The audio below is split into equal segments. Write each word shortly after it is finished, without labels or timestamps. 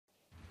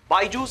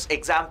BYJU'S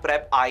Exam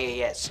Prep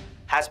IAS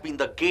has been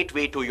the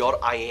gateway to your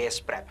IAS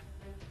prep.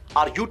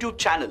 Our YouTube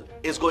channel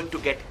is going to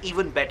get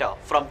even better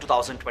from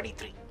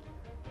 2023.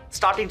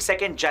 Starting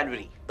 2nd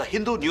January, the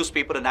Hindu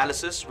newspaper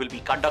analysis will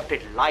be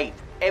conducted live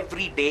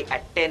every day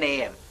at 10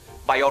 a.m.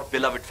 by your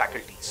beloved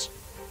faculties.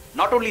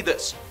 Not only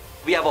this,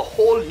 we have a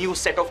whole new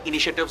set of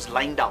initiatives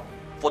lined up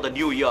for the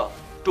new year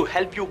to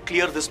help you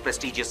clear this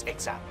prestigious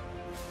exam.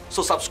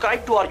 So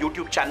subscribe to our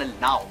YouTube channel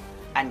now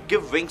and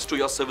give wings to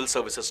your civil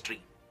services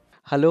dream.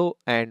 Hello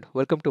and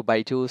welcome to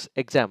Byjus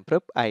Exam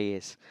Prep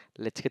IAS.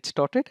 Let's get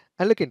started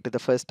and look into the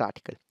first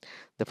article.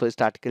 The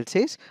first article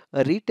says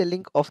a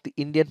retelling of the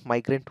Indian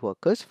migrant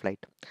workers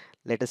flight.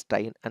 Let us try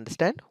and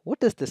understand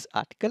what is this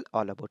article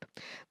all about.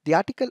 The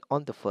article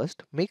on the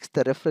first makes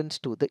the reference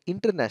to the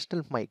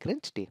International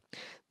Migrants Day.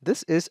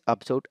 This is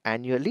observed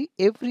annually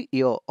every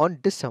year on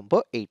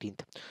December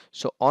 18th.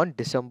 So on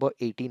December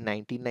 18,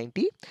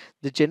 1990,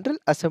 the General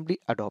Assembly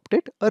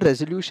adopted a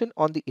resolution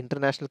on the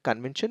International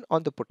Convention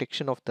on the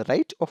Protection of the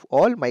Rights of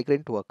all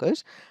migrant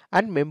workers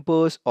and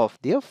members of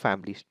their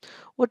families.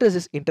 What is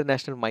this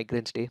International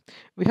Migrants Day?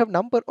 We have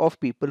number of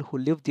people who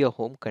leave their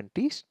home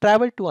countries,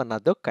 travel to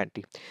another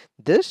country.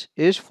 This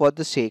is for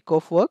the sake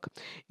of work.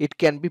 It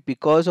can be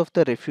because of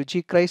the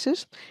refugee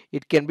crisis.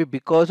 It can be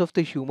because of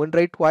the human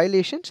right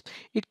violations.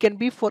 It can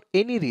be for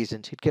any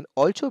reasons. It can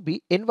also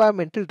be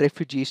environmental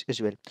refugees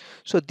as well.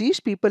 So these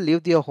people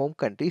leave their home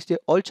countries. They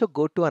also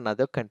go to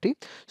another country.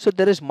 So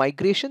there is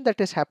migration that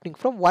is happening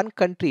from one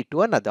country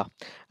to another.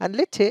 And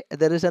let's say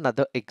there is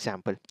another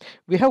example.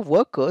 We have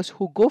workers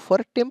who go for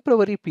a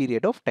temporary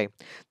period of time.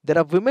 There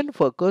are women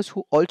workers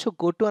who also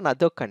go to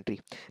another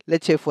country.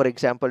 Let's say, for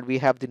example, we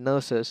have the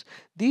nurses.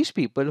 These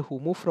people who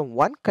move from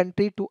one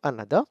country to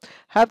another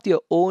have their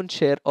own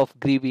share of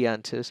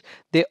grievances.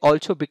 They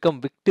also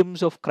become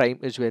victims of crime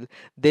as well.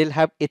 They'll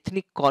have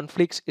ethnic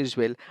conflicts as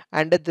well.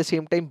 And at the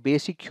same time,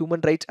 basic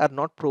human rights are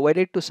not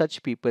provided to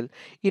such people.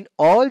 In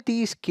all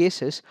these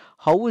cases,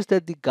 how is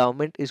that the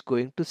government is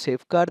going to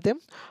safeguard them?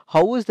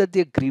 How is that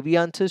their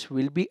grievances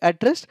will be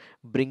addressed?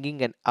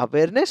 Bringing an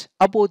awareness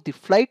about the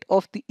flight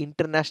of the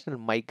international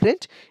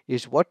migrants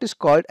is what is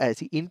called as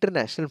the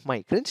International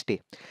Migrants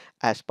Day.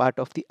 As part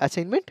of the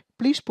assignment,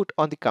 please put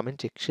on the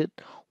comment section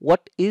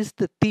what is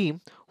the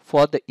theme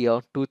for the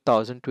year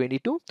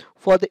 2022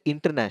 for the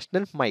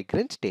International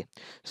Migrants Day.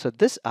 So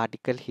this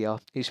article here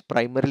is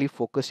primarily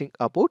focusing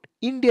about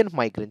Indian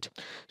migrants.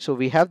 So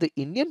we have the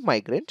Indian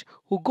migrants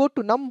who go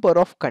to number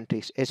of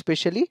countries,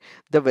 especially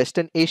the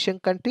Western Asian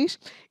countries.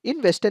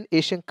 In Western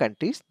Asian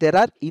countries, there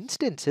are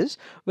instances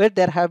where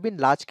there have been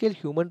large-scale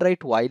human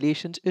right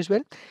violations as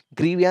well.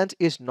 Grievance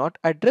is not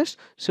addressed.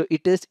 So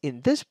it is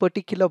in this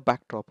particular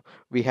backdrop,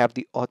 we have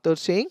the author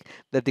saying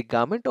that the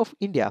government of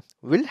India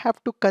will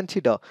have to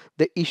consider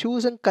the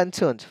issues and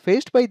concerns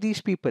faced by these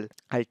people,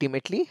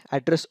 ultimately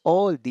address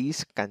all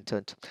these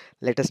concerns.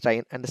 Let us try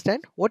and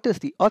understand what is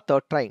the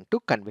author trying to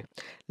convey.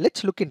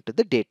 Let's look into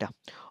the data.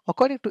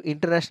 According to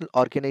International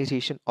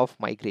Organization of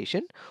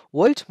Migration,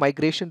 World's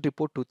Migration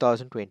Report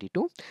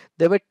 2022,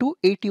 there were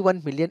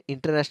 281 million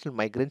international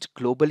migrants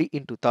globally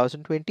in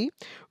 2020,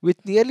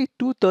 with nearly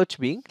two-thirds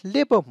being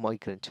labor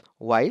migrants.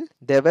 While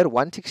there were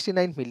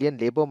 169 million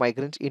labor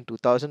migrants in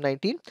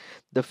 2019,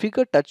 the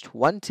figure touched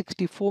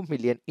 164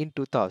 million in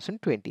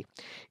 2020.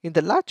 In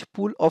the large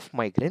pool of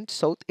migrants,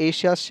 South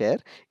Asia's share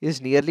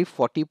is nearly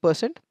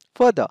 40%.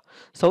 Further,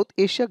 South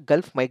Asia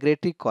Gulf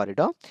Migratory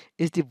Corridor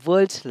is the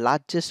world's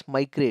largest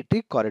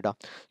migratory corridor.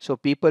 So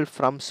people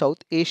from South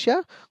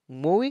Asia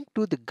moving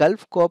to the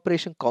Gulf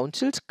Cooperation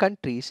Council's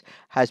countries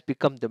has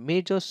become the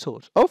major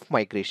source of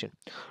migration.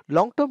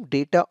 Long-term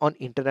data on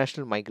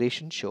international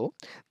migration show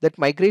that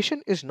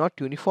migration is not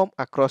uniform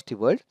across the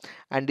world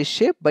and is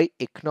shaped by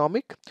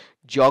economic,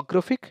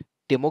 geographic,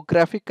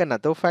 demographic and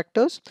other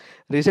factors,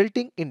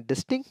 resulting in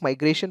distinct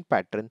migration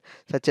patterns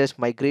such as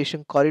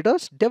migration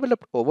corridors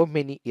developed over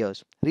many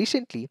years.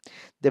 Recently,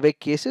 there were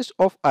cases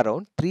of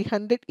around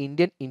 300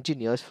 Indian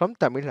engineers from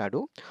Tamil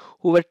Nadu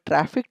who were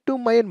trafficked to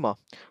Myanmar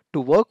to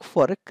work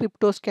for a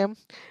crypto scam.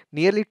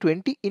 Nearly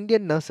 20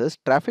 Indian nurses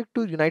trafficked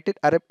to United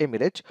Arab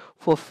Emirates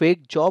for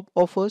fake job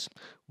offers.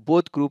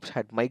 Both groups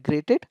had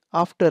migrated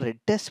after a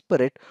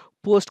desperate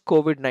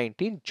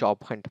post-COVID-19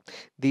 job hunt.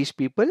 These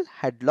people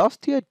had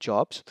lost their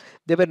jobs.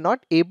 They were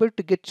not able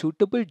to get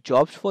suitable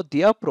jobs for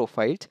their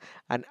profiles,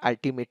 and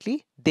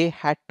ultimately they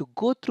had to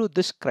go through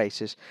this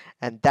crisis,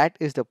 and that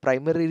is the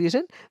primary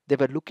reason they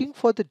were looking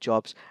for the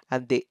jobs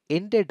and they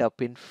ended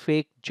up in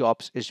fake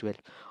jobs as well.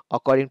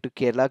 According to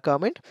Kerala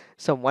government,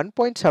 some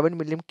 1.7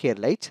 million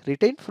Keralites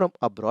returned from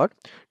abroad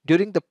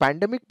during the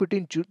pandemic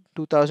between June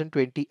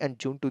 2020 and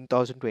June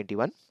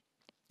 2021.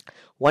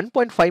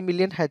 1.5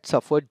 million had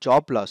suffered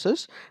job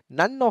losses.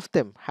 None of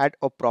them had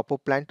a proper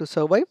plan to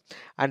survive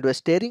and were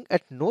staring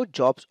at no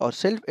jobs or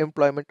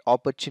self-employment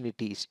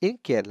opportunities in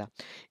Kerala.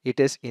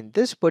 It is in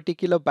this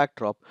particular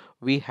backdrop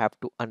we have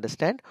to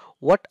understand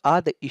what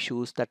are the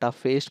issues that are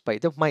faced by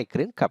the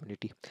migrant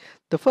community.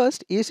 The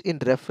first is in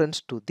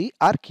reference to the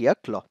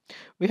Archaic law.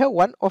 We have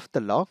one of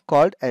the law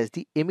called as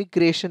the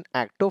Immigration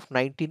Act of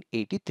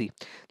 1983.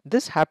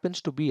 This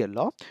happens to be a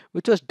law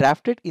which was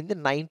drafted in the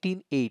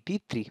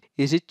 1983.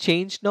 Is it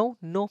changed now?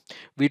 No.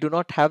 We do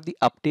not have the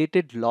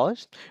updated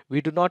laws.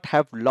 We do not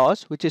have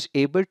laws which is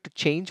able to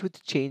change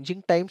with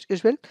changing times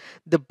as well.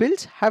 The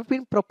bills have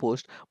been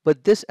proposed,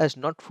 but this has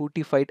not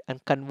fruitified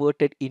and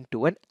converted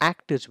into an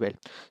act as well.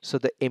 So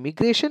the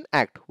Immigration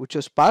Act, which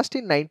was passed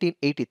in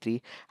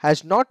 1983,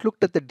 has not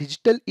looked at the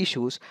digital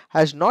issues,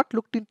 has not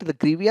looked into the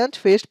grievance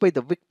faced by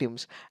the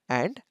victims,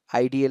 and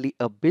ideally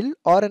a bill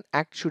or an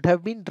act should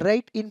have been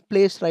right in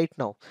place right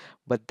now,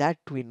 but that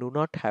we do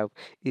not have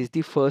is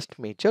the first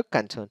major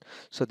concern.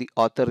 So the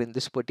author in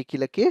this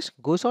particular case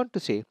goes on to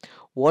say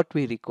what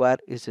we require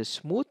is a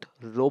smooth,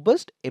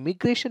 robust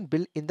immigration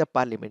bill in the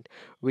parliament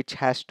which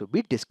has to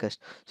be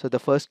discussed. So the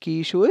first key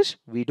issue is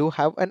we do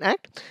have an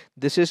act.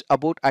 This is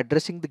about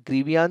addressing the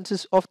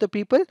grievances of the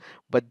people,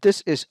 but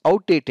this is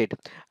outdated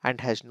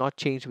and has not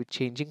changed with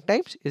changing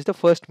times is the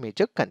first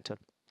major concern.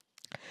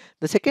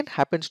 The second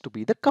happens to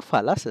be the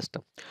kafala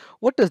system.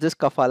 What is this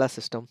kafala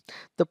system?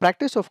 The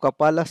practice of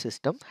kafala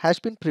system has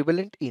been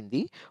prevalent in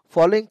the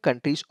following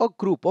countries or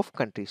group of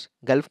countries: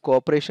 Gulf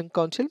Cooperation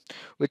Council,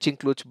 which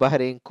includes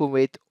Bahrain,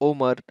 Kuwait,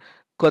 Oman,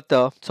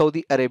 Qatar,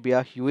 Saudi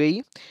Arabia,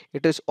 UAE.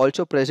 It is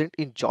also present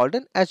in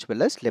Jordan as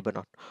well as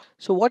Lebanon.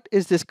 So what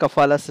is this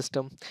kafala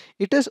system?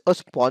 It is a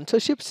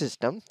sponsorship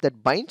system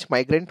that binds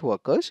migrant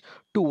workers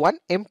to one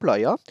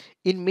employer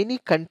in many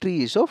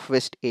countries of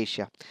West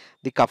Asia.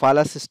 The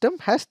kafala system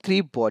has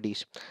three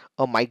bodies: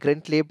 a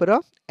migrant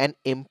laborer, an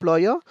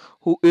employer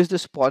who is the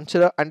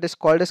sponsor and is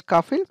called as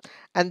kafil,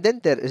 and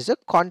then there is a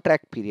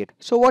contract period.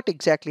 So what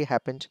exactly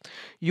happens?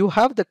 You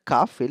have the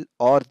kafil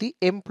or the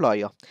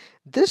employer.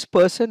 This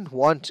person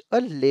wants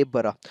a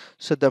laborer.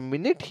 So the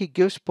minute he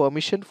gives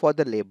permission for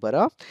the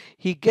laborer,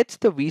 he gets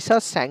the visa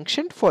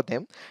sanctioned for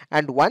them,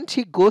 and once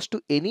he goes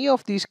to any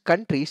of these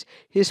countries,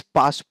 his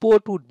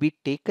passport would be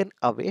taken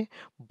away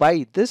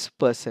by this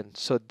person.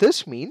 So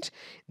this means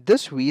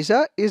this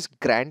visa is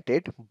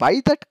granted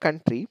by that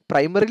country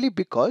primarily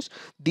because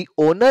the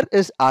owner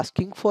is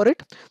asking for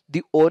it.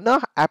 The owner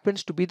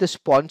happens to be the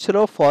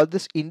sponsor for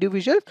this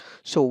individual.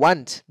 So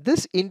once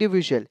this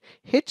individual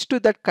hits to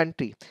that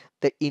country,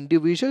 the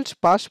individual's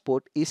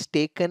passport is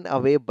taken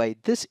away by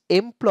this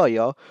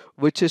employer,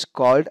 which is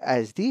called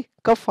as the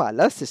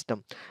kafala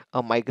system.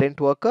 A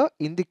migrant worker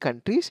in the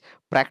countries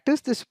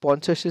practice this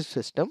sponsorship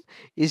system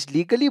is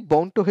legally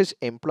bound to his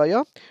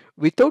employer.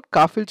 Without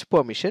kafil's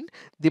permission,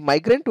 the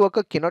migrant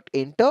worker cannot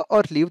enter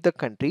or leave the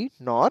country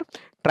nor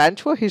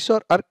transfer his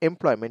or her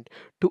employment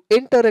to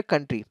enter a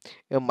country.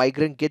 A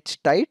migrant gets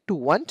tied to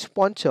one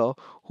sponsor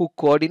who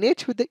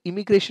coordinates with the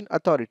immigration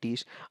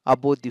authorities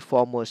about the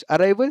former's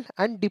arrival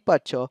and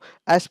departure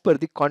as per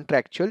the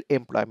contractual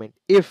employment.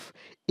 If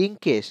in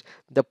case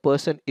the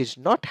person is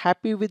not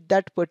happy with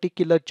that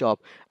particular job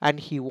and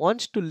he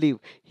wants to leave,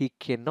 he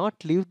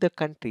cannot leave the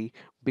country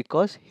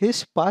because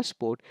his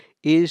passport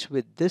is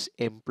with this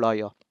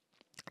employer.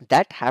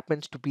 That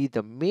happens to be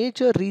the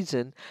major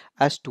reason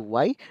as to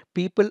why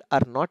people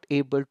are not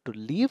able to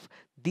leave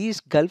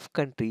these Gulf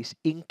countries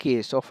in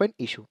case of an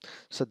issue.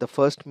 So the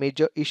first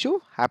major issue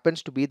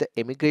happens to be the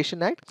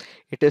Immigration Act.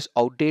 It is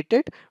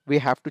outdated. We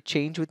have to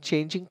change with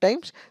changing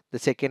times. The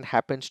second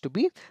happens to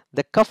be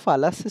the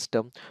kafala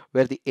system,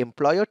 where the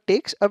employer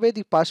takes away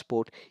the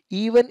passport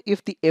even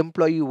if the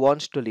employee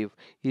wants to leave.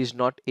 He is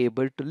not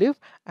able to leave,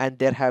 and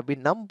there have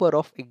been number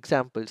of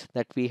examples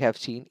that we have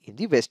seen in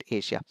the West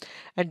Asia.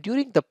 And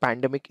during the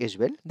pandemic as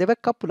well, there were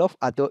a couple of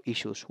other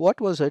issues.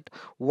 What was it?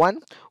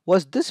 One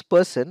was this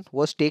person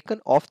was taken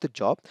off the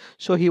job,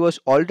 so he was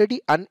already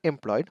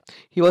unemployed.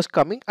 He was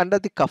coming under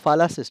the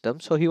kafala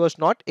system, so he was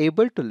not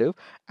able to live,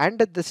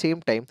 and at the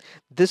same time,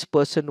 this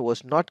person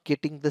was not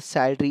getting the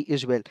salary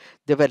as well.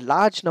 There were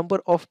large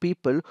number of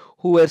people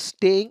who were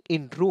staying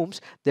in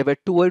rooms. There were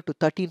 12 to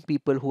 13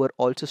 people who were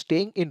also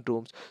staying in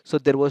rooms, so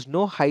there was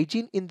no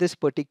hygiene in this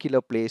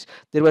particular place.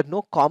 There were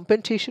no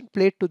compensation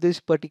paid to this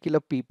particular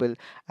people,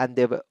 and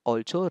there were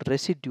also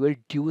residual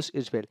dues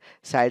as well.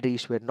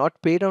 Salaries were not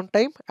paid on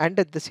time, and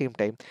at the same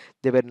time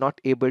they were not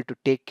able to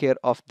take care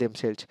of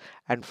themselves.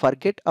 And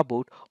forget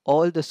about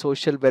all the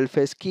social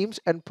welfare schemes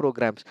and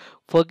programs,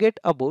 forget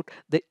about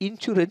the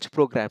insurance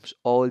programs.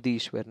 All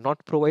these were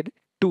not provided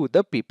to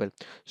the people.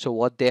 So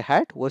what they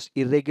had was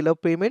irregular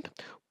payment,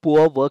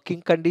 poor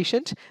working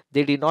conditions.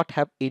 They did not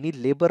have any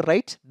labor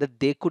rights that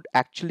they could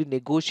actually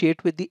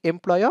negotiate with the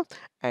employer,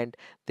 and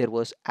there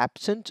was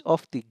absence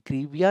of the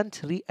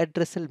grievance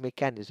readdressal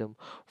mechanism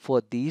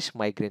for these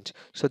migrants.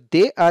 So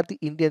they are the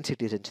Indian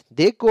citizens.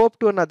 They go up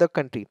to another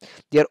country.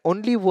 They are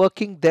only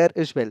working there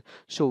as well.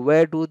 So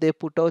where do they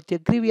put out their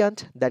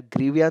grievance? That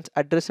grievance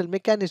addressal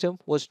mechanism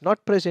was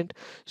not present.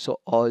 So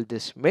all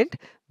this meant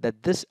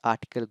that this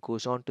article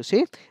goes on to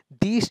say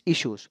these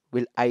issues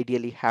will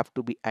ideally have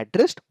to be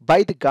addressed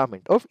by the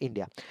government of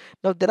India.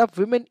 Now there are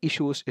women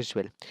issues as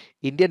well.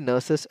 Indian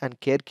nurses and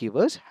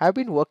caregivers have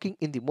been working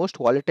in the most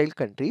volatile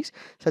countries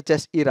such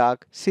as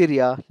Iraq,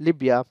 Syria,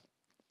 Libya,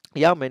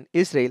 Yemen,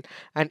 Israel,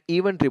 and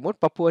even remote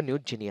Papua New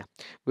Guinea.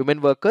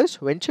 Women workers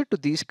venture to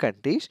these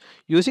countries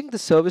using the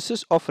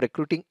services of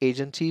recruiting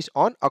agencies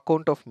on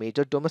account of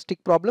major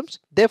domestic problems.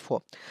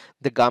 Therefore,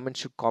 the government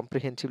should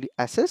comprehensively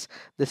assess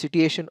the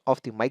situation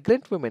of the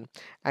migrant women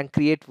and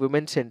create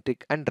women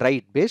centric and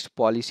right based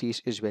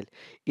policies as well.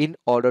 In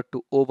order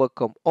to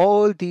overcome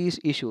all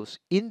these issues,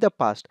 in the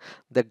past,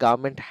 the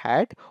government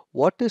had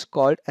what is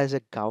called as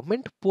a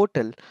government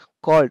portal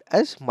called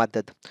as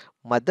Madad.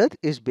 Madad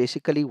is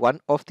basically one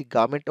of the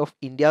government of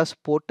India's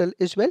portal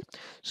as well.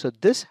 So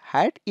this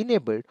had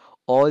enabled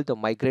all the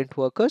migrant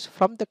workers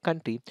from the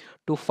country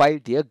to file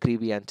their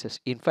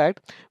grievances. In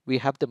fact, we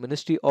have the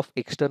Ministry of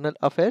External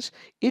Affairs.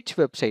 Its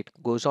website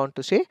goes on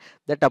to say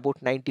that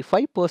about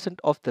 95%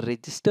 of the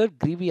registered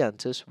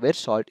grievances were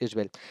solved as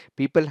well.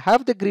 People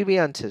have the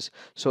grievances.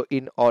 So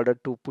in order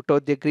to put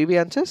out their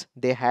grievances,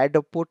 they had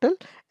a portal,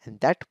 and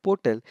that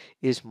portal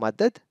is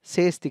Madad,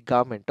 says the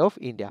government of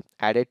India.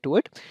 Added to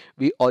it,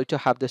 we also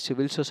have the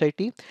civil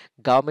society,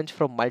 governments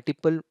from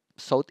multiple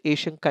South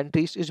Asian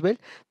countries as well.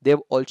 They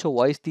have also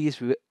voiced these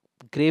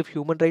grave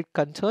human rights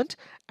concerns,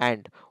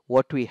 and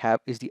what we have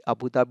is the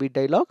Abu Dhabi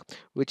dialogue,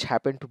 which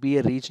happened to be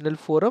a regional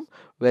forum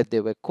where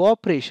there were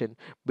cooperation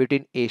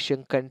between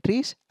Asian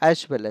countries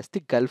as well as the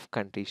Gulf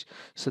countries.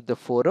 So the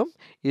forum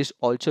is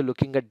also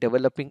looking at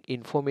developing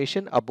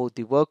information about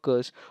the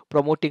workers,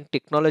 promoting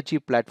technology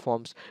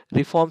platforms,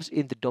 reforms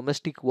in the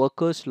domestic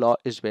workers law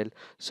as well.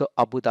 So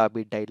Abu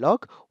Dhabi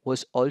dialogue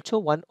was also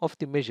one of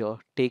the measures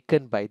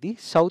taken by the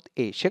South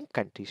Asian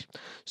countries.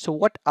 So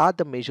what are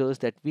the measures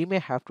that we may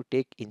have to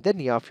take in the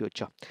near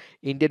future?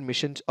 Indian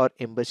missions or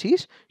embassies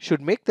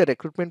should make the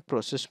recruitment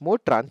process more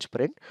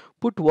transparent,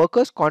 put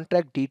workers'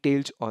 contract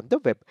details on the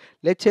web.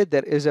 Let's say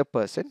there is a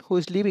person who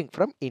is leaving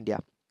from India.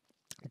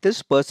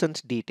 This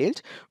person's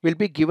details will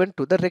be given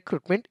to the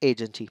recruitment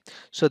agency.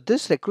 So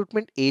this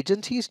recruitment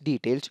agency's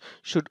details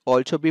should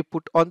also be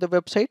put on the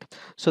website.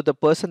 So the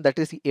person, that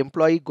is the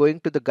employee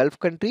going to the Gulf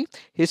country,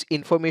 his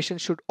information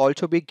should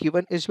also be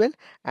given as well.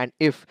 And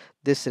if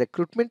this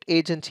recruitment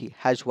agency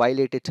has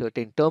violated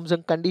certain terms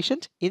and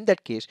conditions, in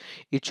that case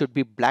it should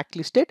be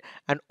blacklisted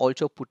and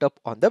also put up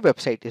on the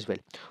website as well.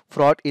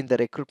 Fraud in the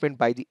recruitment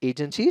by the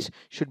agencies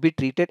should be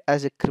treated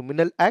as a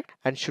criminal act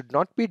and should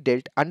not be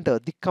dealt under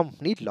the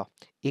company law.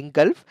 In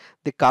Gulf,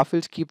 the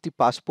kafils keep the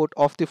passport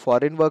of the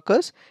foreign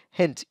workers.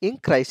 Hence, in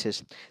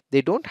crisis,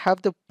 they don't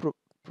have the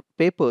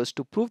papers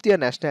to prove their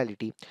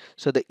nationality.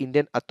 So the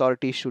Indian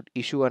authorities should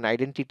issue an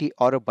identity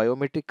or a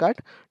biometric card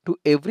to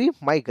every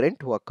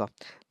migrant worker.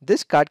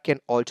 This card can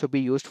also be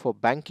used for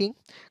banking,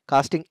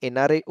 casting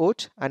NRI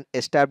oaths, and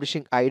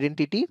establishing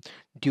identity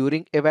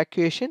during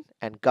evacuation.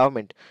 And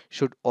government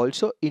should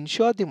also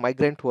ensure the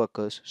migrant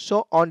workers,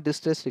 so on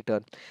distress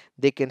return,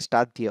 they can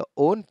start their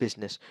own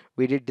business.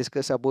 We did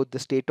discuss about the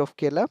state of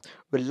Kerala,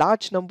 where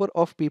large number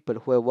of people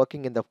who are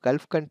working in the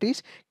Gulf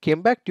countries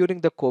came back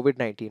during the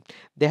COVID-19.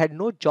 They had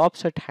no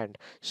jobs at hand.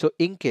 So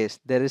in case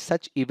there is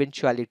such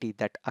eventuality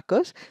that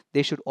occurs,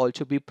 they should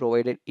also be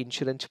provided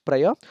insurance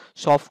prior.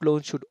 Soft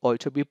loans should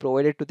also be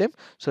provided to them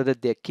so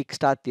that they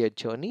kickstart their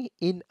journey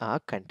in our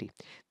country.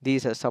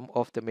 These are some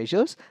of the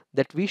measures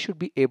that we should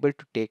be able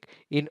to take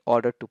in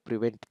order to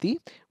prevent the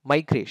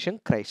migration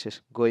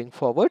crisis. Going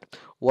forward,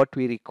 what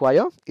we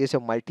require is a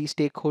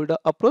multi-stakeholder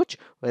approach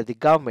where the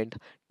government,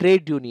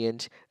 trade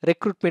unions,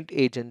 recruitment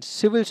agents,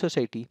 civil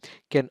society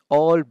can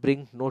all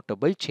bring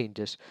notable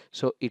changes.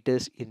 So it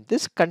is in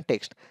this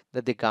context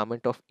that the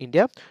government of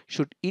India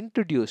should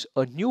introduce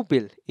a new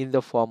bill in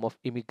the form of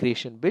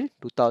Immigration Bill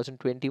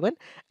 2021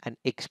 and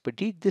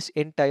expedite this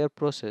entire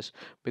process,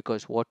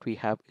 because what we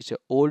have is an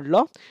old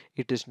law.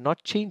 It is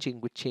not changing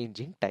with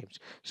changing times.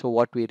 So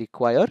what we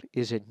require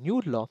is a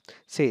new law,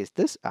 says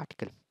this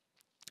article.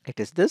 It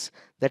is this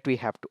that we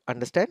have to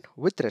understand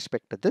with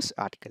respect to this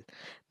article.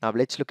 Now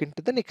let's look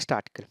into the next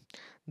article.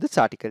 This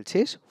article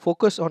says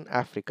focus on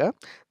Africa,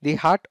 the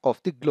heart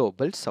of the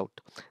global south.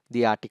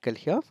 The article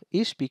here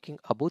is speaking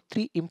about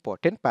three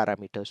important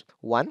parameters.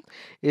 One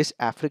is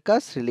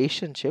Africa's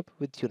relationship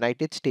with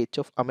United States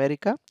of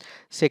America.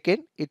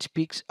 Second, it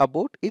speaks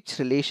about its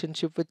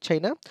relationship with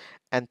China.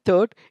 And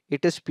third,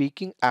 it is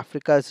speaking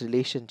Africa's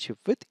relationship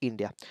with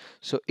India.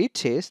 So it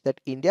says that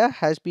India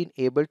has been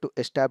able to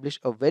establish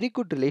a very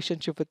good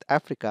relationship with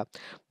Africa,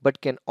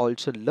 but can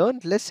also learn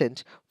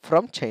lessons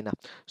from China.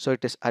 So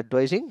it is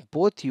advising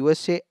both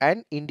USA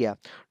and India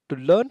to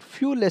learn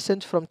few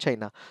lessons from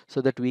China so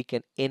that we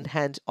can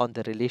enhance on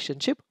the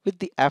relationship with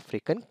the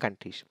African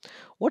countries.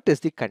 What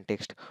is the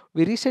context?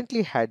 We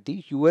recently had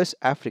the US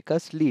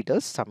Africa's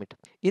Leaders Summit.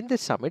 In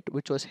this summit,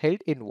 which was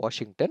held in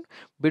Washington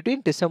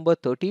between December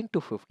 13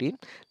 to 15,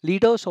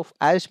 leaders of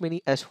as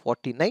many as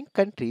 49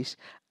 countries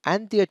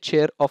and their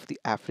chair of the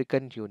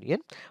African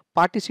Union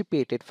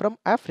participated from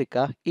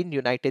Africa in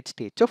United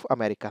States of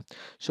America.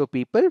 So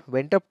people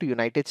went up to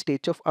United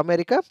States of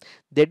America.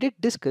 They did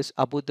discuss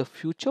about the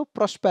future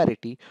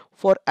prosperity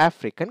for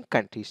African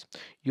countries.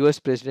 US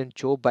President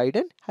Joe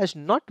Biden has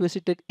not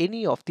visited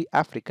any of the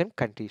African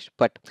countries,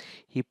 but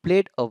he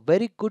played a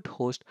very good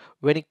host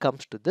when it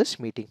comes to this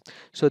meeting.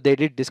 So they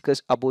did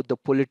discuss about the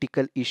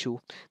political issue,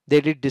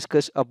 they did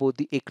discuss about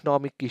the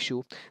economic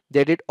issue,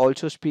 they did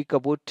also speak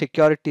about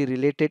security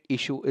related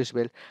issue as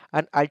well,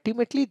 and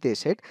ultimately they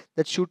said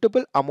that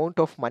suitable amount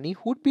of money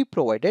would be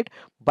provided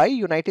by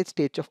United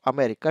States of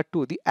America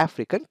to the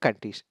African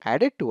countries.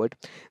 Added to it,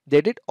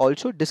 they did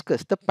also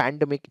discuss the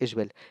pandemic as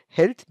well.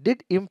 Health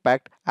did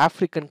impact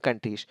African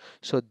countries.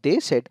 So they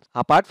said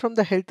apart from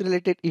the health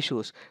related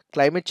issues,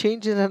 climate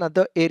change is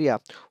another area,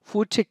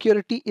 food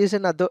security is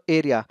another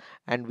area,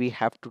 and we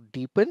have to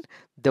deepen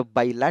the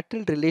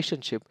bilateral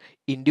relationship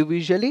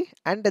individually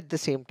and at the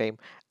same time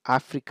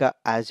Africa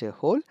as a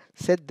whole,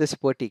 said this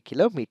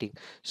particular meeting.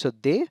 So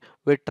they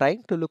were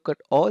trying to look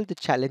at all the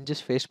challenges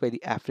faced by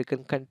the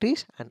African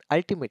countries and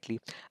ultimately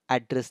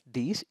address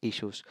these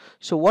issues.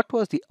 So what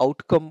was the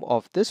outcome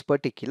of this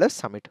particular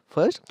summit?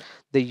 First,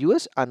 the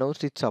US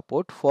announced its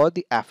support for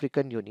the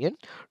African Union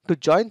to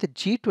join the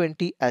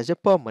G20 as a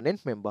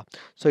permanent member.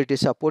 So it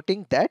is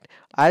supporting that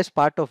as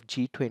part of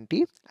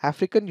G20,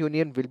 African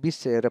Union will be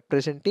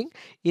representing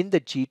in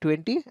the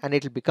G20 and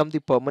it will become the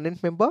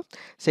permanent member.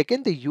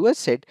 Second, the US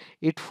said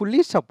it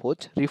fully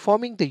supports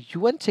reforming the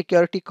UN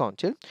Security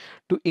Council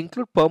to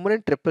include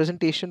permanent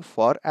representation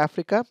for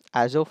Africa.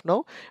 As of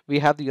now, we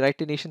have the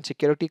United Nations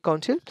Security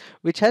Council,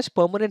 which has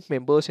permanent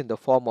members in the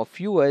form of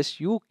US,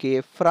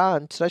 UK,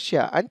 France,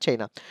 Russia, and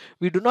China.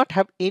 We do not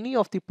have any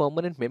of the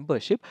permanent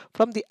membership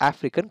from the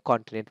African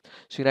continent.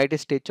 So, United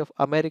States of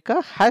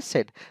America has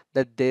said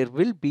that there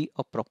will be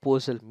a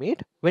proposal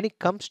made when it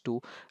comes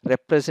to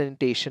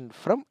representation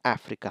from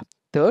Africa.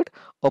 Third,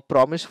 a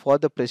promise for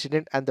the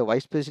president and the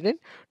vice president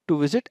to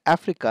visit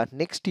Africa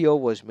next year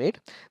was made.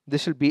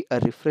 This will be a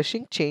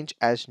refreshing change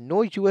as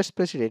no US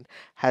president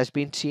has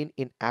been seen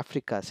in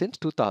Africa since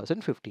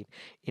 2015.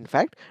 In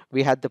fact,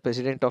 we had the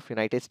president of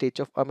United States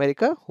of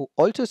America who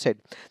also said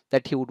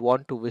that he would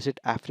want to visit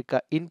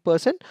Africa in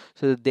person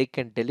so that they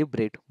can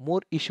deliberate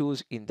more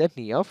issues in the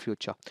near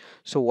future.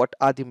 So what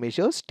are the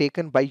measures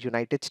taken by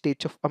United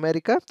States of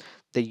America?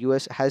 The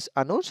US has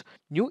announced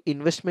new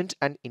investments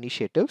and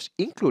initiatives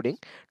including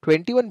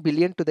 21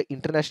 billion to the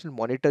International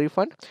Monetary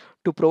Fund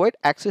to provide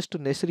access to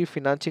necessary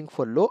financing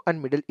for low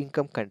and middle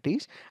income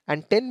countries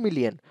and 10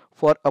 million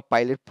for a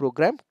pilot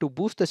program to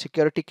boost the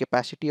security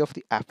capacity of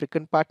the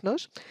African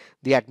partners.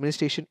 The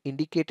administration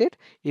indicated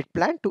it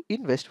planned to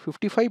invest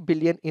 55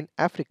 billion in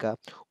Africa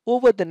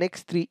over the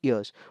next 3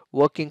 years,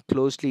 working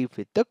closely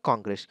with the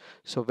Congress.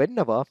 So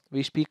whenever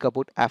we speak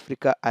about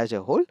Africa as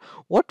a whole,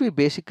 what we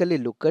basically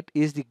look at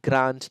is the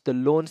grants, the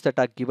loans that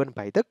are given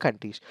by the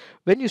countries.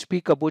 When you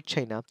speak about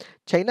China,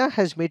 China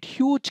has made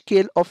huge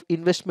scale of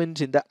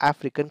investments in the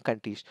African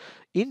countries.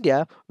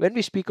 India, when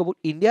we speak about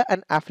India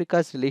and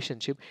Africa's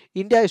relationship,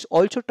 India is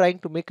also trying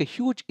to make a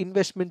huge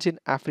investments in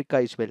Africa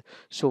as well.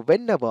 So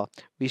whenever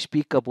we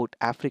speak about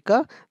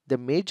Africa, the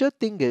major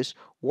thing is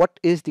what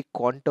is the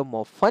quantum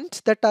of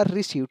funds that are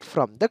received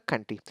from the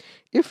country.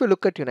 If you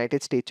look at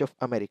United States of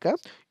America,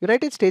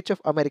 United States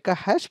of America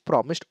has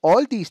promised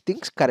all these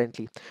things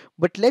currently.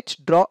 But let's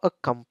draw a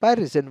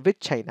comparison with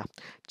China.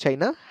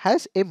 China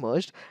has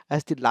emerged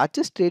as the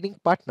largest trading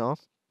partner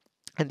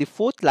and the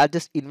fourth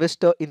largest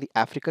investor in the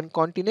African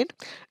continent,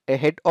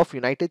 ahead of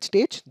United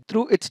States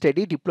through its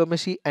steady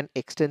diplomacy and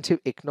extensive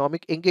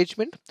economic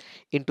engagement.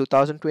 In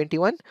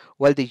 2021,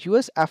 while the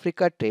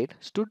US-Africa trade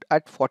stood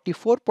at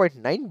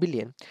 44.9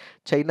 billion,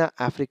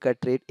 China-Africa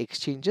trade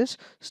exchanges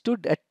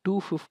stood at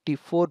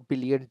 $254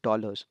 billion.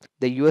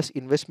 The US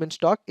investment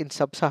stock in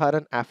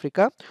sub-Saharan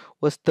Africa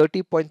was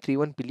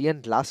 30.31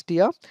 billion last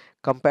year,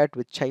 compared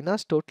with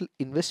China's total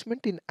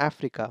investment in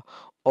Africa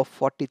of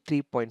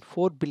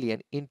 43.4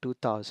 billion in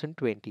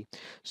 2020.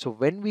 So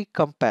when we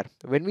compare,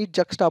 when we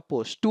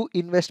juxtapose two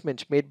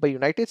investments made by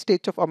United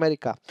States of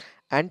America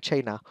and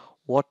China,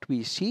 what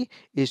we see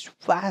is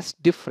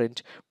vast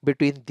difference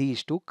between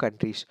these two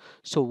countries.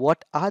 So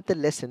what are the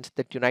lessons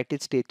that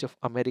United States of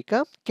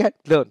America can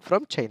learn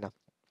from China?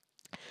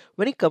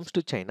 When it comes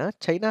to China,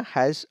 China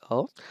has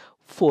a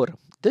forum.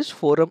 This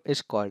forum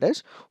is called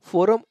as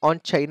Forum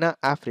on China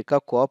Africa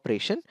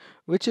Cooperation,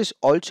 which is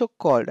also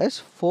called as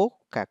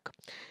FOCAC.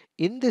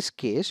 in this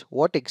case,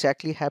 what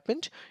exactly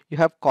happens? You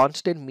have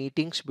constant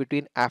meetings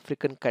between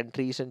African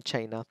countries and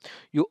China.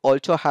 You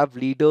also have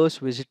leaders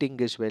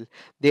visiting as well.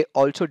 They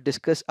also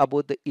discuss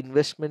about the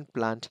investment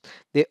plans.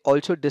 They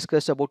also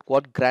discuss about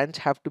what grants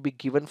have to be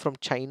given from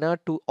China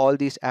to all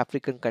these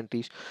African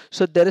countries.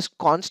 So there is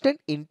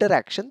constant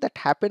interaction that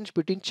happens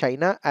between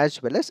China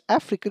as well as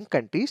African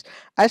countries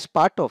as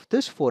part of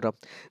this forum.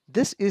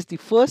 This is the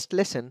first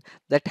lesson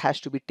that has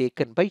to be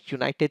taken by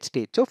United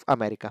States of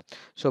America.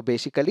 So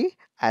basically,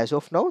 as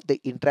of now,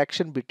 the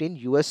interaction between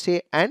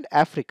USA and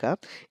Africa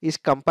is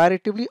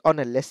comparatively on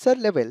a lesser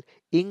level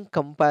in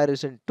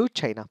comparison to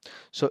China.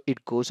 So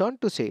it goes on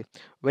to say,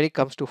 when it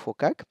comes to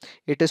FOCAC,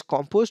 it is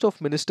composed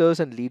of ministers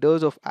and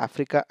leaders of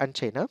Africa and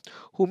China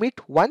who meet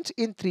once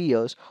in 3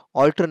 years,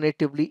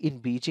 alternatively in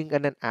Beijing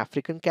and an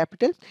African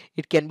capital.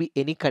 It can be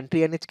any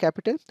country and its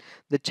capital.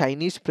 The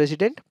Chinese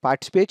president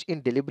participates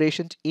in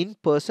deliberations in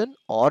person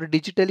or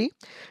digitally.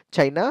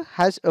 China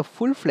has a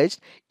full-fledged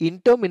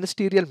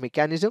interministerial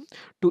mechanism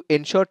to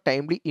ensure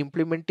timely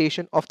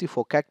implementation of the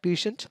FOCAC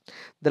decisions.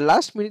 The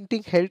last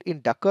meeting held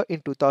in Dhaka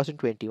in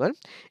 2021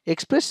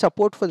 expressed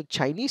support for the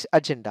Chinese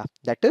agenda,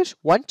 that is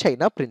One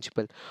China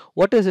principle.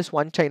 What is this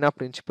One China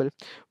principle?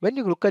 When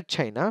you look at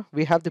China,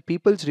 we have the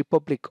People's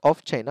Republic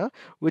of China,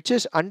 which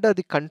is under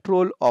the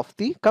control of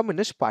the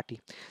Communist Party.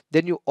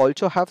 Then you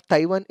also have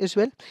Taiwan as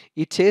well.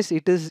 It says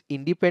it is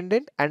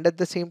independent and at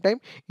the same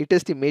time it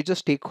is the major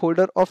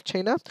stakeholder of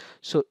China.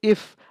 So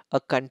if a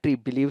country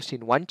believes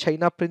in One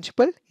China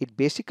principle, it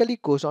basically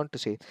goes on to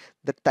say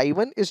that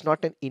Taiwan is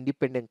not an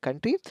independent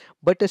country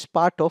but is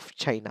part of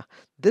China.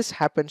 This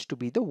happens to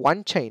be the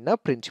One China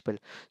principle.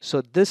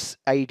 So this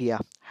idea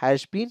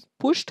has been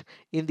pushed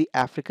in the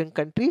African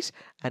countries,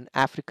 and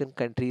African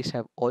countries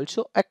have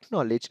also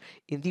acknowledged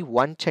in the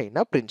One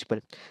China principle.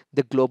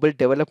 The Global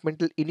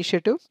Developmental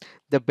Initiative,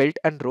 the Belt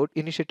and Road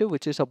Initiative,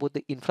 which is about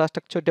the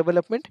infrastructure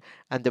development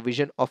and the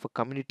vision of a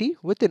community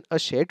within a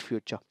shared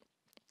future.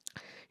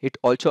 It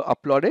also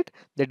applauded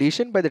the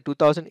decision by the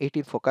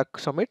 2018 FOCAC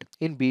summit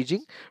in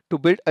Beijing to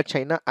build a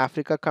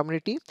China-Africa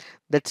community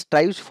that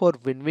strives for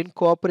win-win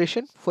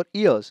cooperation. For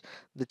years,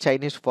 the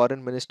Chinese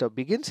foreign minister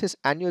begins his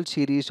annual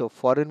series of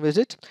foreign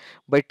visits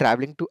by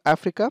traveling to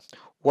Africa.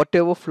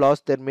 Whatever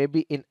flaws there may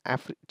be in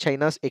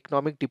China's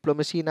economic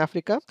diplomacy in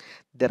Africa,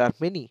 there are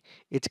many.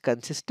 Its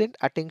consistent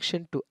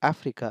attention to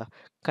Africa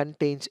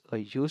contains a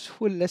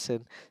useful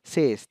lesson,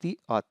 says the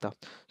author.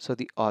 So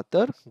the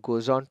author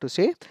goes on to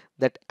say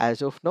that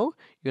as of now,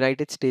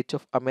 United States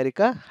of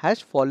America has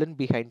fallen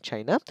behind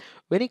China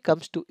when it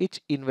comes to its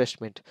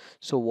investment.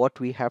 So what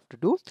we have to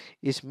do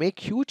is make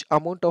huge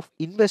amount of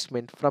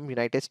investment from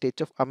United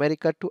States of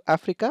America to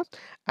Africa,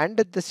 and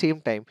at the same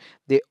time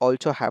they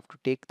also have to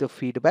take the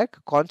feedback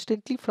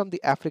constantly from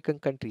the African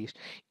countries,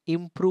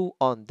 improve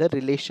on the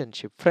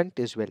relationship front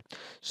as well.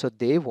 So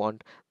they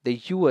want the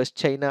US,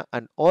 China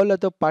and all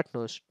other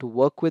partners to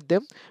work with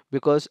them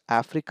because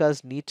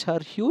Africa's needs are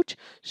huge.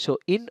 So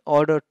in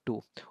order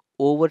to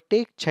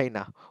overtake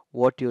China,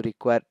 what you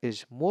require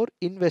is more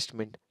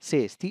investment,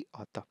 says the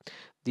author.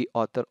 The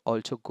author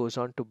also goes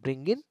on to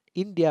bring in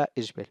India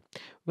as well.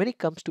 When it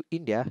comes to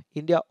India,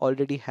 India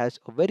already has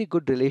a very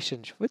good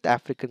relationship with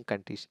African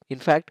countries. In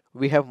fact,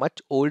 we have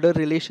much older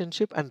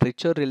relationship and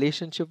richer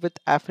relationship with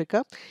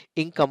Africa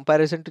in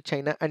comparison to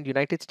China and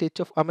United States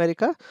of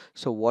America.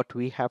 So what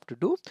we have to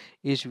do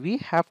is we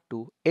have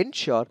to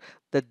ensure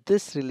that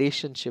this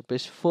relationship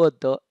is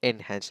further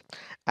enhanced.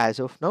 As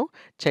of now,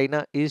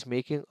 China is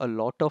making a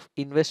lot of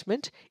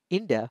investments.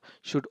 India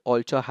should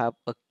also have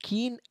a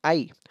keen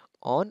eye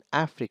on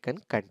African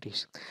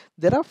countries.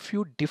 There are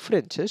few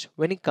differences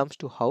when it comes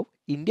to how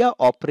India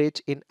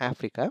operates in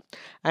Africa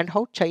and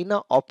how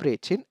China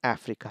operates in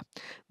Africa.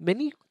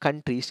 Many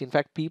countries, in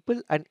fact,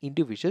 people and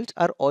individuals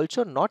are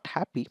also not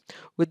happy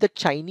with the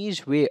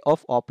Chinese way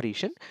of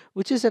operation,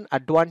 which is an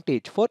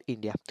advantage for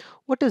India.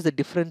 What is the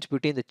difference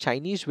between the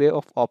Chinese way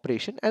of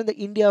operation and the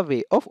India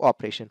way of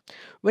operation?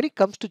 When it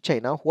comes to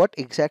China, what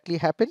exactly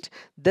happens?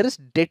 There is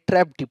debt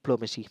trap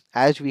diplomacy,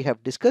 as we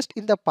have discussed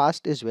in the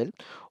past as well.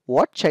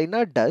 What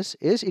China does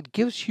is it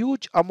gives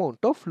huge amount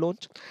of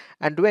loans,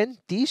 and when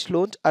these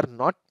loans are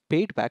not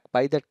paid back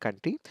by that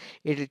country,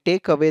 it will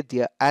take away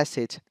their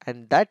assets,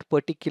 and that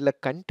particular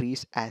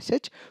country's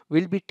assets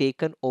will be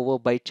taken over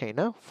by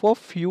China for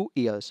few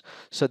years.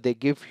 So they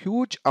give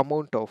huge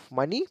amount of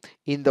money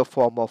in the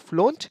form of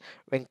loans.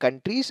 When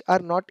countries are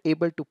not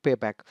able to pay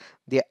back,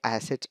 their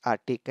assets are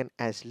taken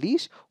as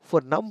lease for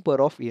number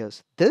of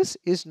years. This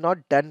is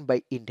not done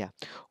by India.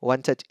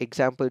 One such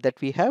example that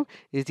we have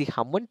is the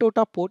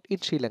Hambantota port in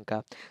Sri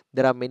Lanka.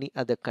 There are many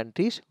other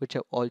countries which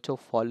have also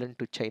fallen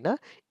to China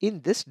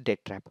in this debt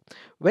trap.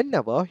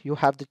 Whenever you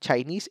have the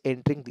Chinese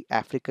entering the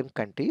African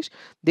countries,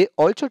 they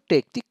also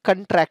take the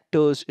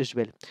contractors as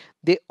well.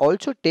 they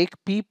also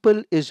take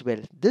people as well.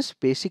 This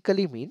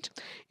basically means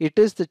it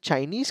is the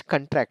Chinese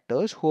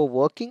contractors who are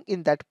working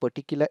in that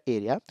particular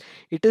area.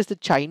 It is the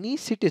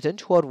Chinese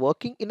citizens who are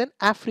working in an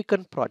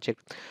African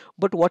project.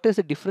 But what is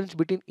the difference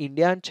between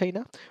India and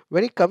China?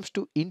 When it comes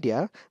to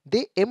India,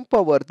 they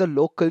empower the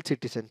local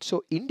citizens.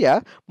 So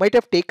India might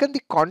have taken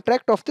the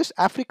contract of this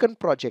African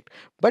project,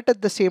 but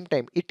at the same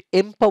time, it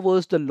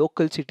empowers the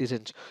local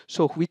citizens.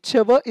 So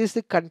whichever is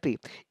the country,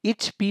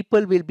 each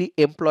people will be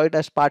employed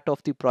as part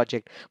of the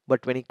project.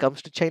 But when it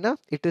comes to China,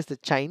 it is the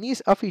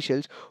Chinese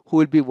officials who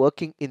will be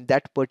working in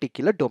that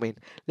particular domain.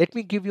 Let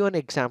me give you an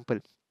example.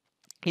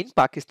 In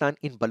Pakistan,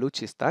 in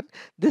Balochistan,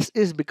 this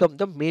is become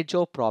the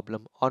major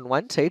problem. On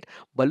one side,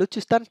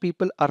 Balochistan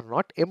people are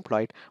not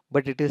employed,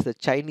 but it is the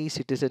Chinese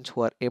citizens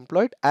who are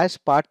employed as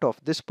part of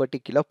this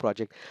particular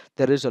project.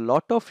 There is a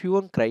lot of hue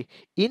and cry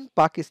in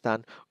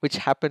Pakistan, which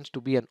happens to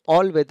be an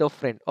all-weather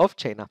friend of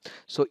China.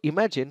 So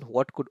imagine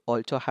what could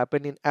also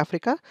happen in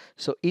Africa.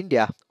 So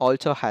India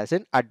also has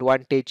an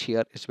advantage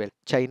here as well.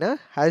 China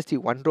has the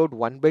One Road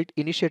One Belt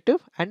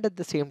initiative, and at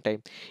the same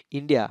time,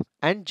 India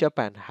and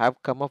Japan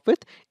have come up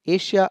with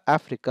Asia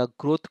Africa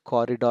Growth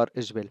Corridor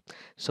as well.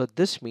 So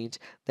this means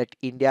that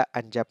India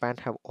and Japan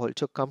have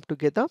also come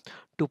together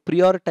to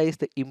prioritize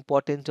the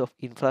importance of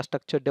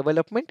infrastructure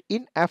development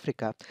in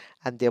Africa,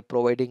 and they are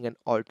providing an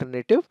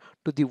alternative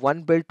to the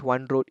One Belt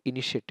One Road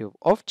initiative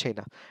of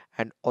China.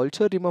 And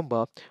also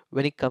remember,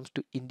 when it comes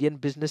to Indian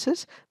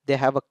businesses, they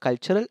have a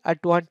cultural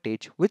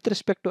advantage with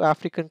respect to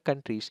African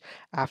countries.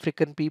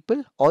 African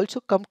people also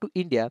come to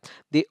India,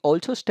 they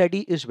also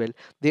study as well,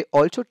 they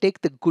also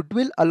take the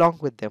goodwill along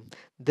with them.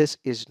 This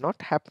is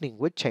not happening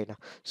with China.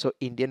 So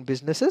Indian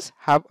businesses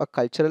have a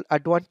cultural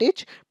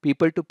advantage,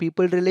 people to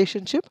people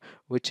relationship,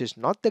 which is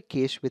not the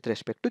case with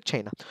respect to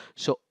China.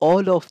 So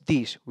all of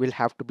these will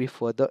have to be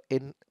further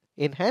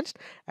enhanced,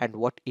 and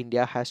what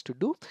India has to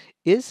do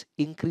is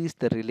increase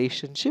the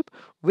relationship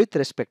with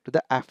respect to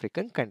the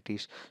African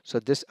countries. So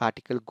this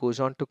article goes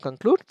on to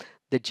conclude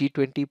the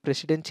G20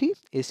 presidency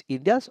is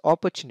India's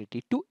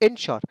opportunity to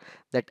ensure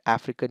that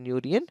African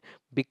Union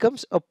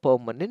becomes a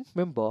permanent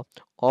member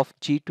of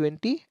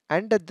G20,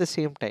 and at the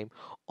same time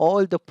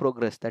all the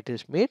progress that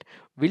is made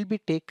will be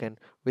taken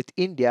with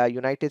India,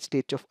 United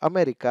States of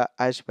America,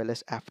 as well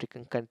as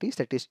African countries,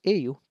 that is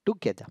AU,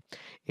 together.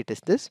 It is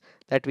this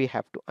that we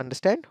have to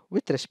understand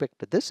with respect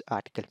to this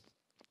article.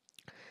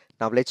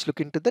 Now let's look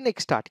into the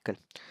next article.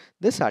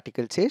 This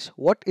article says,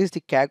 what is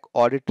the CAG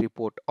audit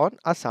report on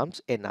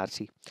Assam's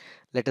NRC?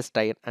 Let us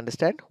try and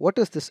understand what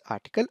is this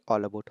article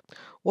all about.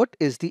 What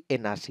is the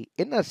NRC?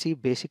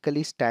 NRC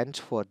basically stands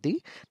for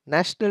the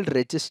National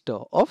Register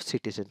of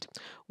Citizens.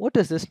 What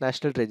is this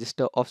National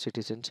Register of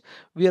Citizens?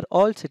 We are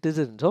all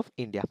citizens of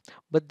India,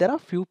 but there are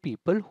few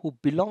people who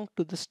belong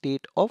to the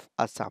state of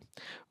Assam.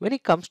 When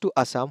it comes to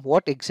Assam,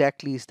 what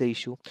exactly is the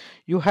issue?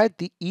 You had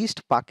the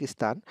East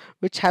Pakistan,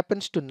 which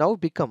happens to now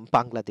become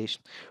Bangladesh.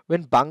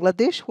 When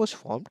Bangladesh was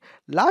formed,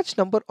 large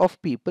number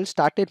of people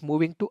started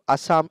moving to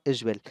Assam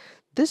as well.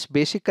 This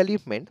basically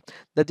meant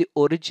that the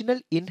original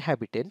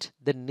inhabitants,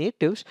 the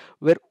natives,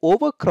 were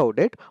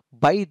overcrowded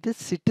by the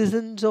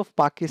citizens of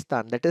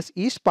Pakistan, that is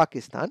East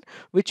Pakistan,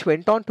 which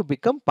went on to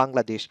become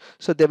Bangladesh.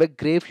 So there were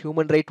grave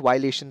human rights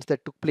violations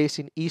that took place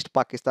in East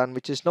Pakistan,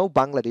 which is now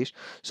Bangladesh.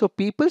 So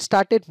people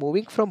started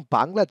moving from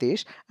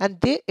Bangladesh and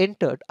they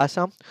entered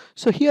Assam.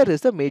 So here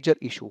is the major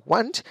issue.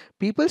 Once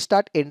people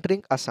start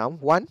entering Assam,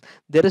 one,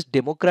 there is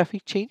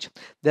demographic change,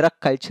 there are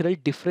cultural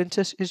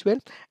differences as well,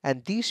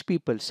 and these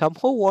people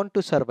somehow want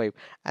to survive,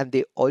 and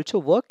they also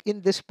work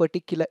in this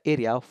particular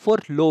area for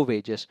low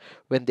wages.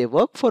 When they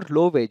work for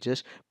low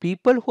wages,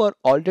 people who are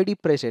already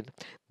present,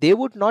 they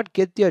would not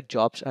get their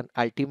jobs, and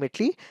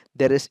ultimately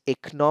there is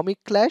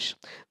economic clash,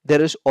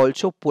 there is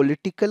also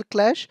political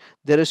clash,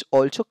 there is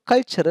also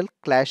cultural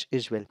clash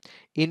as well.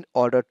 In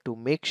order to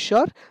make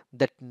sure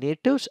that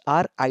natives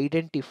are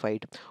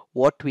identified,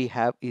 what we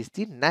have is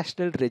the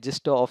National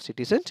Register of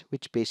Citizens,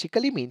 which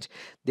basically means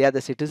they are the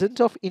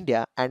citizens of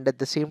India, and at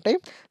the same time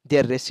they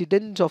are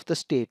residents of the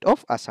state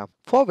of Assam,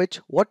 for which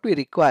what we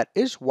require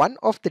is one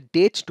of the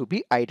dates to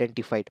be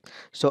identified.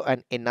 So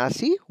an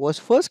NRC was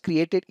first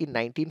created in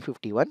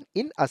 1951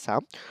 in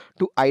Assam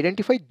to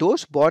identify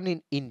those born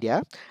in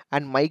India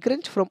and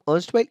migrants from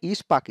erstwhile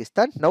East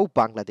Pakistan, now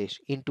Bangladesh.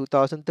 In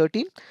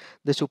 2013,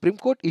 the Supreme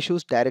Court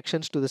issues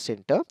directions to the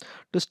center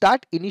to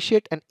start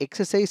initiate an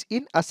exercise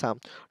in Assam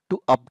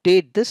to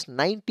update this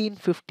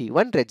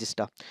 1951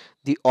 register.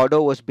 The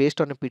order was based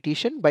on a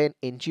petition by an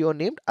NGO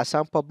named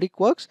Assam Public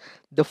Works.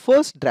 The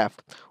first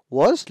draft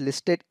was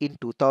listed in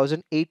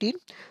 2018.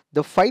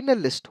 The final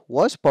list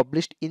was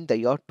published in the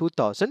year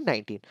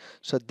 2019.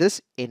 So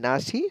this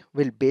NRC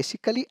will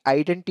basically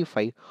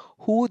identify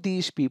who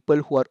these people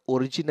who are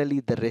originally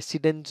the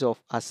residents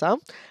of Assam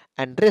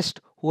and rest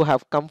who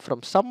have come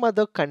from some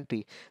other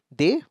country,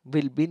 they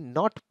will be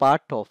not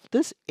part of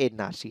this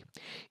NRC.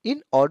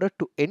 In order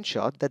to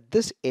ensure that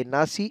this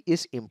NRC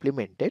is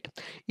implemented,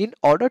 in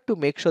order to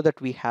make sure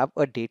that we have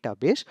a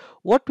database,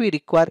 what we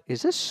require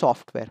is a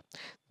software.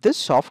 This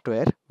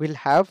software will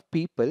have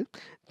people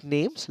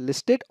names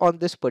listed on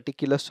this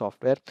particular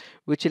software,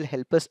 which will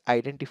help us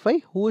identify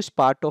who is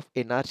part of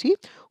NRC,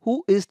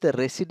 who is the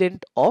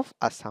resident of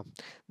Assam.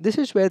 This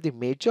is where the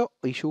major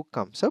issue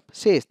comes up,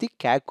 says the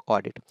CAG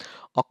audit.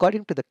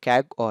 According to the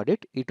CAG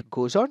audit, it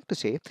goes on to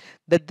say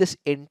that this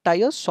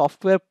entire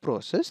software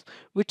process,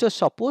 which was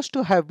supposed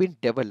to have been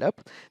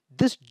developed,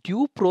 this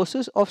due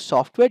process of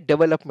software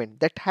development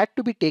that had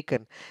to be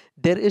taken,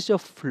 there is a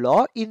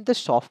flaw in the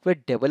software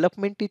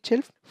development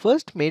itself.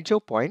 First major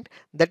point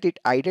that it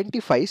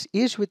identifies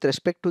is with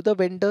respect to the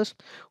vendors.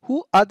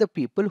 Who are the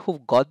people who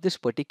got this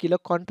particular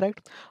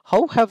contract?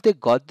 How have they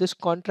got this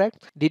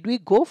contract? Did we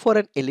go for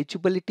an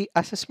eligibility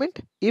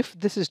assessment? If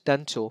this is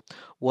done so,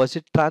 was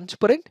it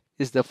transparent?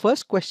 Is the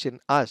first question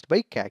asked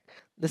by CAG.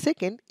 The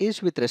second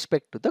is with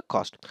respect to the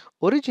cost.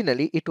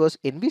 Originally, it was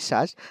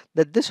envisaged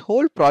that this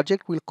whole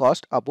project will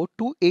cost about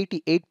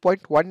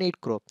 288.18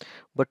 crore,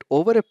 but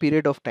over a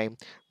period of time,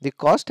 the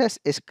cost has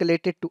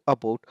escalated to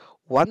about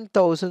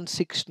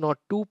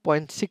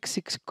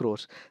 1602.66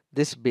 crores.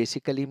 This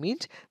basically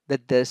means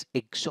that there's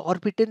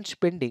exorbitant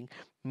spending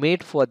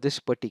made for this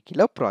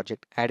particular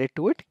project. Added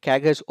to it,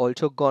 CAG has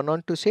also gone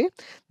on to say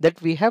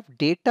that we have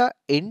data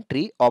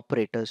entry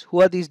operators.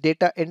 Who are these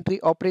data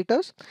entry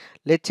operators?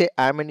 Let's say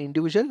I'm an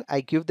individual,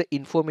 I give the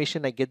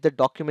information, I get the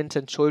documents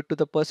and show it to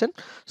the person.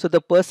 So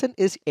the person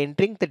is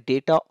entering the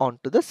data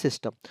onto the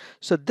system.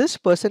 So this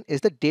person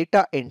is the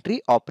data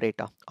entry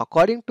operator.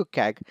 According to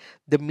CAG,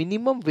 the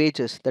minimum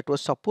wages that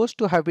was supposed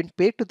to have been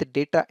paid to the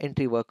data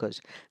entry workers,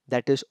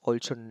 that is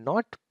also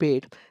not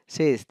paid,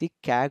 says the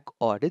CAG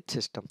audit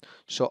system.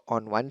 So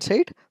on one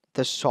side,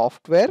 the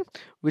software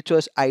which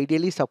was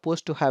ideally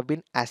supposed to have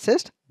been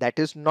assessed, that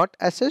is not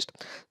assessed.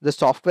 The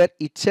software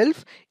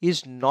itself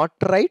is not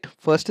right.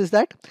 First is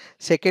that.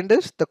 Second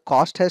is the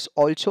cost has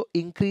also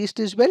increased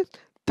as well.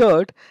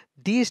 Third,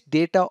 these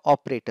data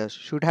operators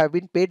should have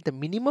been paid the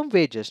minimum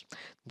wages.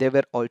 They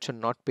were also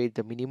not paid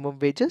the minimum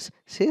wages,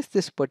 says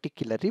this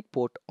particular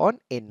report on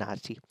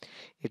NRC.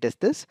 It is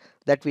this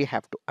that we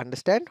have to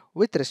understand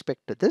with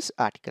respect to this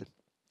article.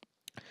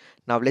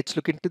 Now let's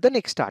look into the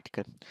next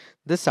article.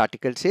 This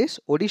article says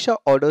Odisha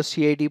orders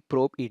CID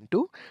probe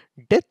into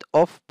death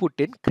of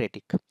Putin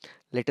critic.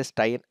 Let us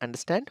try and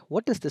understand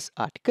what is this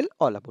article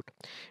all about.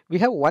 We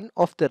have one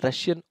of the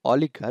Russian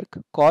oligarch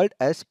called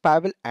as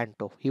Pavel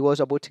Antov. He was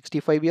about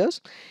 65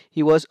 years.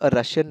 He was a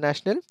Russian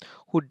national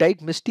who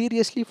died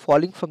mysteriously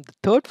falling from the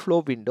third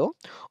floor window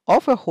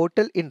of a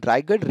hotel in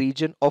Raigad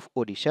region of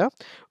Odisha,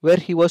 where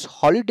he was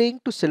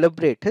holidaying to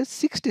celebrate his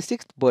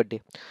 66th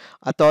birthday.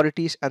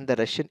 Authorities and the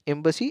Russian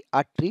embassy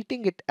are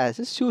treating it as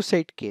a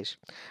suicide case.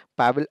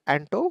 Pavel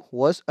Antov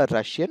was a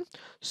Russian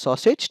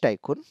sausage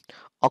tycoon.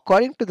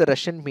 According to the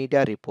Russian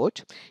media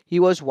reports, he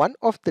was one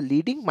of the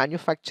leading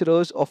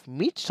manufacturers of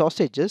meat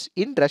sausages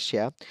in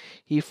Russia.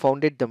 He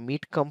founded the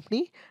meat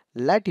company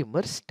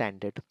Vladimir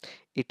Standard.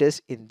 It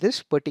is in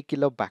this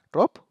particular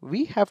backdrop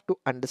we have to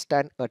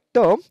understand a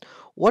term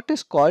what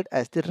is called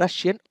as the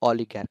Russian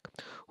oligarch.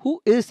 Who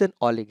is an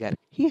oligarch?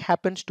 He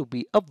happens to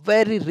be a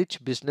very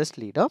rich business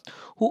leader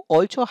who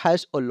also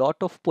has a lot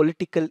of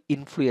political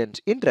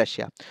influence in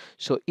Russia.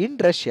 So in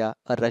Russia,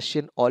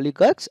 Russian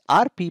oligarchs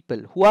are people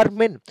who are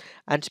men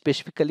and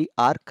specifically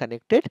are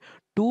connected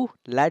to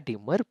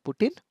Vladimir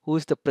Putin, who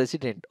is the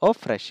president of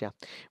Russia.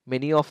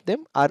 Many of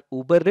them are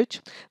uber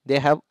rich. They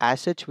have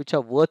assets which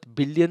are worth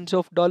billions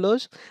of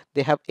dollars.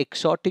 They have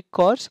exotic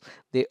cars.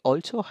 They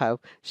also have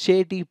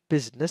shady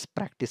business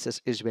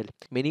practices as well.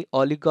 Many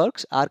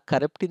oligarchs are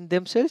corrupt in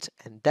themselves,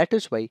 and that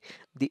is why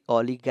the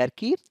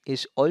oligarchy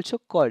is also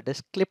called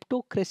as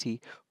kleptocracy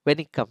when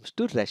it comes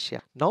to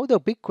Russia. Now the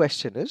big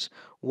question is,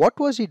 what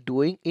was he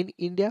doing in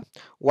India?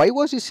 Why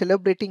was he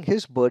celebrating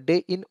his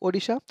birthday in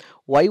Odisha?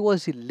 Why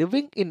was he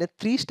living in a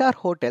 3-star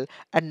hotel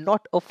and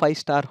not a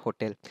 5-star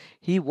hotel?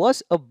 He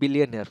was a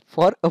billionaire.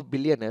 For a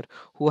billionaire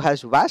who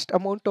has vast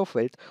amount of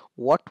wealth,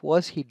 what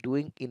was he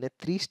doing in a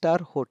 3-star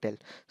hotel?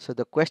 So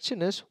the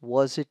question is,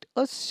 was it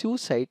a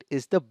suicide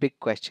is the big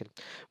question.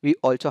 We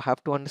also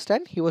have to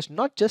understand he was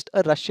not just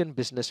a Russian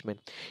businessman.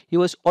 He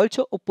was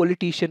also a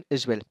politician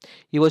as well.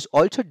 He was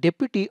also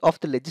deputy of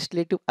the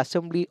Legislative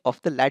Assembly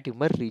of the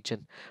Vladimir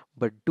region.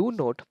 But do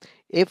note,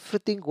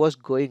 everything was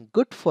going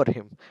good for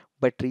him.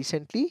 But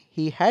recently,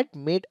 he had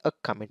made a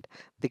comment.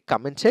 The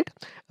comment said,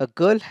 a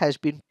girl has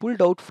been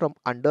pulled out from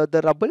under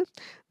the rubble.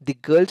 The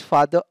girl's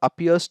father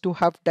appears to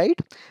have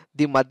died.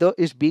 The mother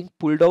is being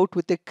pulled out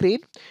with a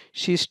crane.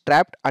 She is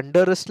trapped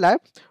under a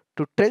slab.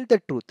 To tell the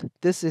truth,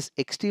 this is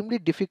extremely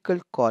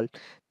difficult call.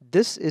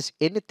 This is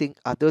anything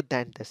other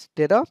than this.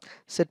 Terror,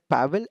 said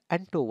Pavel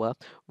Antova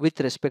with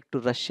respect to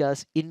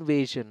Russia's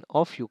invasion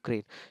of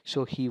Ukraine.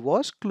 So he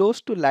was close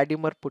to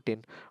Vladimir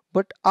Putin,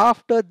 but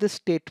after this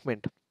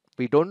statement,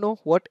 we don't know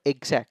what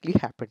exactly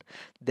happened.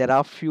 There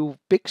are few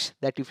pics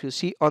that if you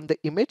see on the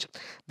image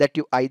that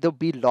you either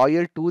be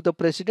loyal to the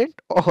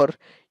president or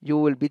you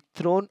will be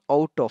thrown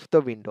out of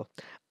the window.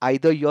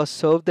 Either you're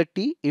served the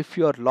tea if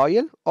you're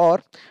loyal,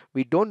 or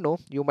we don't know,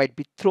 you might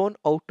be thrown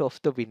out of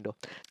the window.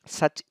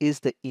 Such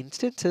is the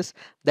instances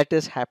that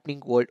is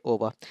happening world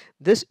over.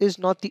 This is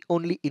not the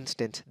only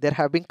instance. There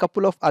have been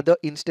couple of other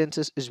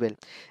instances as well.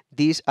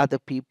 These are the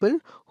people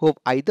who have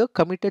either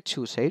committed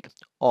suicide,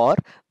 or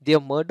their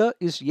murder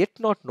is yet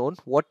not known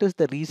what is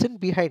the reason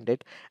behind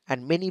it,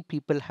 and many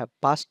people have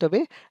passed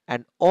away,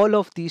 and all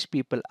of these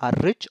people are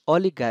rich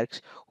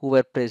oligarchs who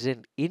were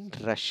present in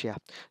Russia.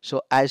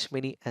 So as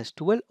many as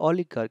 12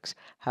 oligarchs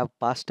have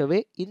passed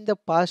away in the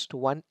past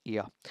 1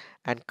 year,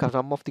 and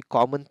some of the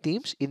common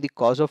themes in the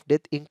cause of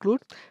death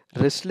include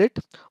wristlet,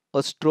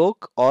 a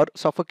stroke or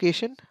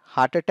suffocation,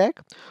 heart attack,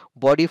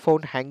 body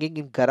found hanging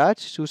in garage,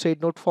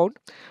 suicide note found,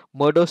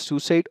 murder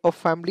suicide of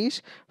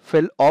families,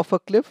 fell off a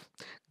cliff,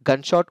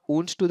 gunshot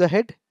wounds to the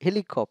head,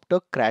 helicopter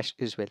crash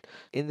as well.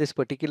 In this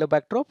particular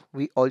backdrop,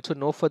 we also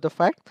know for the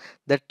fact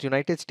that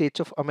United States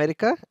of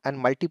America and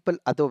multiple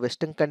other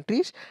Western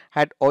countries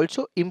had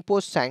also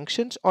imposed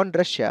sanctions on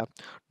Russia,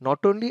 not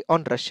only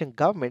on Russian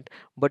government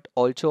but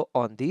also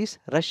on these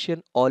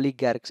Russian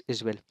oligarchs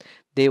as well.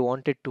 They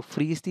wanted to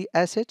freeze the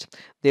assets,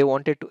 they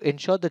wanted to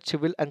ensure that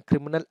civil and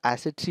criminal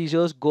asset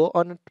seizures go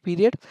on a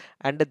period,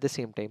 and at the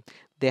same time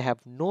they have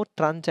no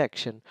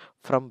transaction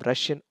from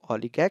Russian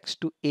oligarchs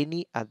to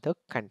any other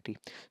country.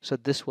 So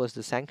this was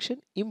the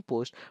sanction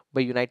imposed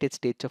by United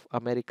States of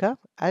America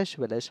as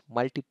well as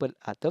multiple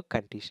other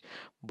countries.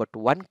 But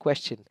one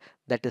question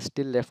that is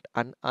still left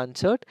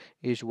unanswered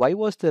is, why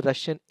was the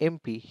Russian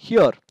MP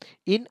here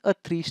in a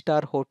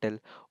 3-star hotel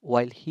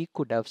while he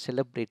could have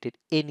celebrated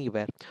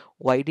anywhere?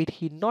 Why did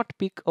he not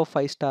pick a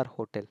 5-star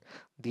hotel?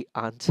 The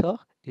answer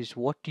is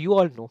what you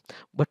all know,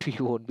 but we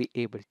won't be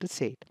able to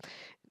say it.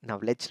 Now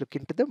let's look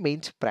into the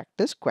mains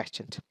practice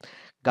questions.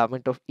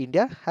 Government of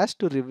India has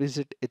to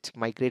revisit its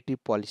migratory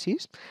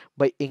policies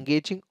by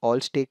engaging all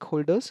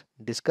stakeholders,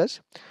 discuss.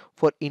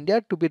 For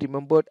India to be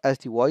remembered as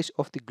the voice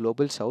of the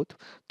global south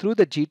through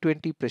the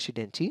G20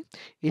 presidency,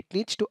 it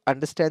needs to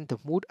understand the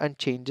mood and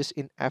changes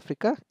in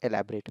Africa,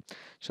 elaborate.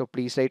 So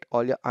please write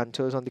all your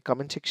answers on the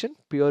comment section,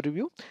 peer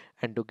review,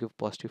 and do give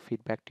positive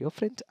feedback to your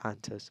friends'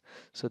 answers.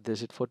 So this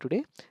is it for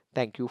today.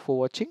 Thank you for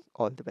watching.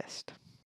 All the best.